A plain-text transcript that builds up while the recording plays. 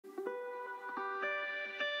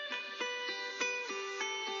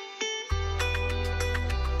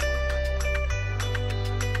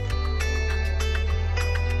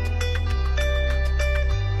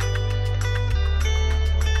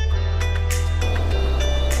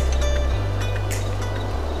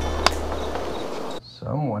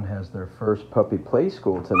their first puppy play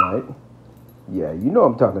school tonight. Yeah, you know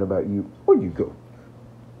I'm talking about you. Where'd you go?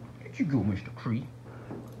 Where'd you go, Mr. Cree?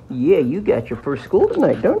 Yeah, you got your first school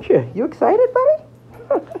tonight, don't you? You excited, buddy?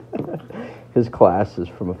 His class is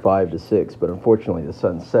from 5 to 6, but unfortunately the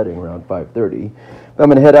sun's setting around 5:30. I'm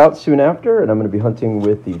going to head out soon after, and I'm going to be hunting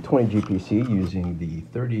with the 20 GPC using the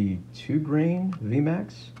 32 grain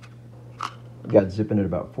VMAX. Got zipping at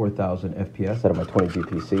about 4,000 FPS out of my 20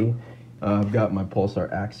 GPC. I've got my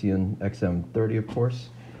Pulsar Axion XM30, of course,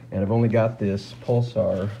 and I've only got this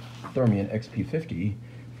Pulsar Thermion XP50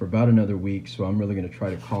 for about another week, so I'm really going to try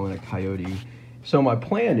to call in a coyote. So my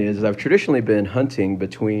plan is I've traditionally been hunting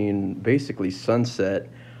between basically sunset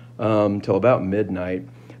till about midnight,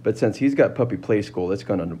 but since he's got puppy play school, it's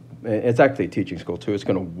actually a teaching school too, it's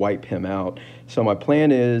going to wipe him out. So my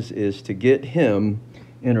plan is to get him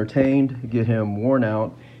entertained, get him worn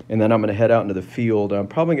out, and then I'm going to head out into the field. I'm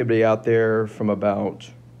probably going to be out there from about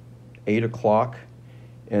 8 o'clock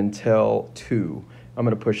until 2. I'm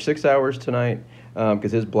going to push 6 hours tonight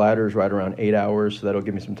because his bladder is right around 8 hours, so that'll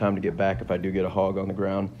give me some time to get back if I do get a hog on the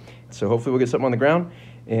ground. So hopefully we'll get something on the ground,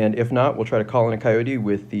 and if not, we'll try to call in a coyote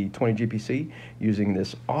with the 20 GPC using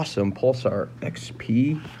this awesome Pulsar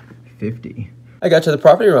XP50. I got to the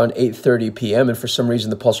property around 8:30 p.m. and for some reason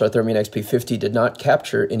the Pulsar Thermion XP50 did not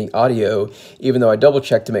capture any audio, even though I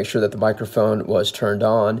double-checked to make sure that the microphone was turned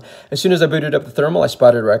on. As soon as I booted up the thermal, I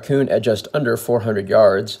spotted a raccoon at just under 400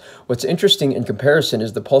 yards. What's interesting in comparison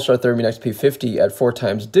is the Pulsar Thermion XP50 at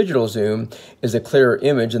 4x digital zoom is a clearer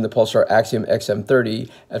image than the Pulsar Axiom XM30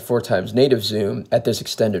 at 4x native zoom at this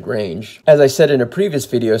extended range. As I said in a previous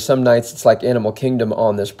video, some nights it's like Animal Kingdom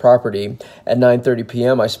on this property. At 9:30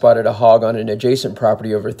 p.m. I spotted a hog on an adjacent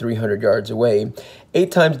property over 300 yards away.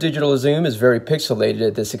 8x digital zoom is very pixelated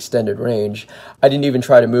at this extended range. I didn't even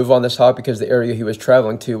try to move on this hog because the area he was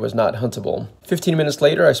traveling to was not huntable. 15 minutes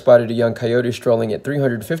later, I spotted a young coyote strolling at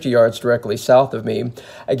 350 yards directly south of me.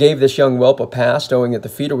 I gave this young whelp a pass, knowing that the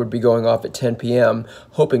feeder would be going off at 10 p.m.,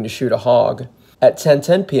 hoping to shoot a hog. At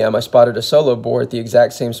 10:10 p.m., I spotted a solo boar at the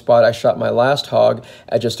exact same spot I shot my last hog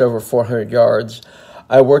at just over 400 yards.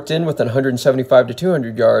 I worked in within 175 to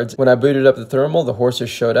 200 yards. When I booted up the thermal, the horses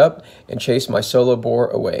showed up and chased my solo boar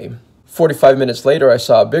away. 45 minutes later, I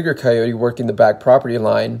saw a bigger coyote working the back property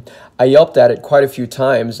line. I yelped at it quite a few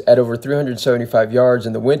times. At over 375 yards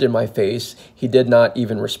and the wind in my face, he did not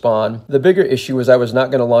even respond. The bigger issue was I was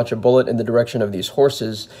not going to launch a bullet in the direction of these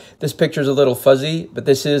horses. This picture's a little fuzzy, but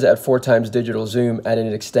this is at 4x digital zoom at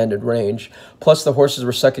an extended range. Plus, the horses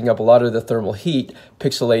were sucking up a lot of the thermal heat,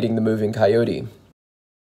 pixelating the moving coyote.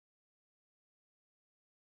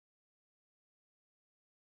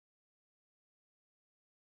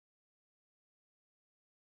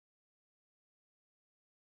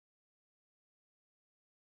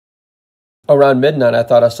 Around midnight, I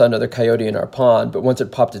thought I saw another coyote in our pond, but once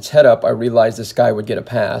it popped its head up, I realized this guy would get a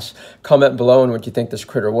pass. Comment below on what you think this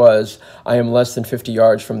critter was. I am less than 50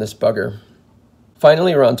 yards from this bugger.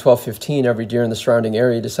 Finally, around 12:15, every deer in the surrounding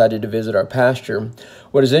area decided to visit our pasture.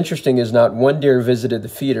 What is interesting is not one deer visited the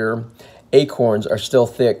feeder. Acorns are still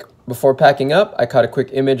thick. Before packing up, I caught a quick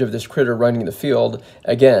image of this critter running the field.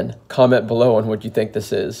 Again, comment below on what you think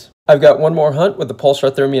this is. I've got one more hunt with the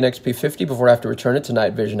Pulsar Thermion XP50 before I have to return it to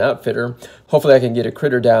Night Vision Outfitter. Hopefully I can get a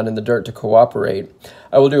critter down in the dirt to cooperate.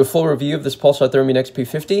 I will do a full review of this Pulsar Thermion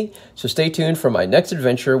XP50, so stay tuned for my next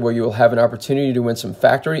adventure where you will have an opportunity to win some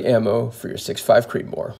factory ammo for your 6.5 Creedmoor.